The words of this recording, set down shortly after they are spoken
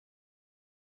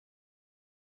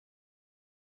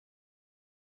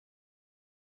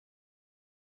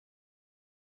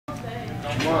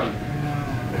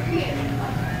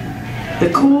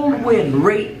The cold wind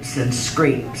rapes and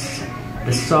scrapes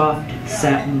the soft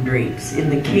satin drapes in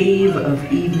the cave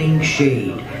of evening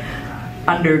shade.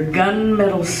 Under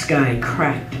gunmetal sky,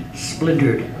 cracked,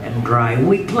 splintered, and dry,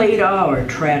 we played our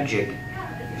tragic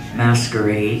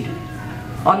masquerade.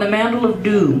 On the mantle of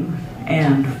doom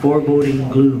and foreboding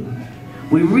gloom,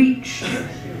 we reached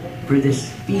for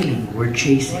this feeling we're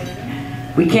chasing.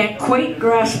 We can't quite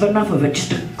grasp enough of it,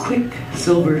 just a quick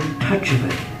silver touch of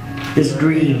it. This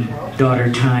dream,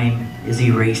 daughter time, is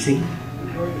erasing.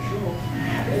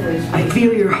 I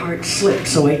feel your heart slip,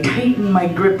 so I tighten my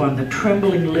grip on the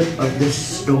trembling lip of this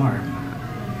storm.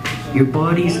 Your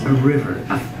body's a river,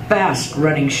 a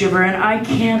fast-running shiver, and I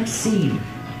can't seem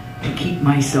to keep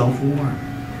myself warm.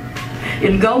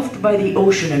 Engulfed by the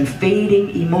ocean and fading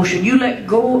emotion, you let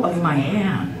go of my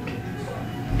hand.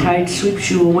 Tide sweeps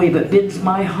you away, but bids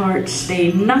my heart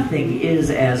stay. Nothing is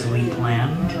as we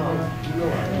planned.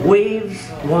 Waves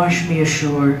wash me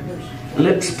ashore,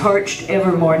 lips parched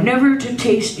evermore, never to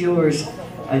taste yours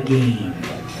again.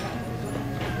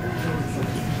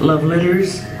 Love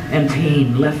letters and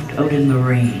pain left out in the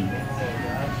rain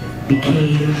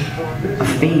became a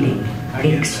fading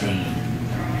ink stain.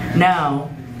 Now,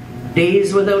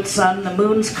 days without sun, the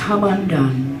moon's come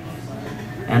undone,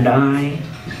 and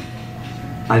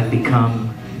I've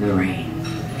become the rain.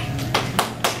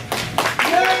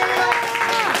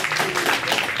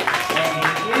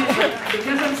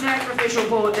 Because I'm Sacrificial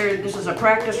poet, this is a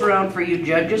practice round for you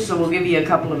judges, so we'll give you a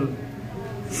couple of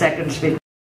seconds.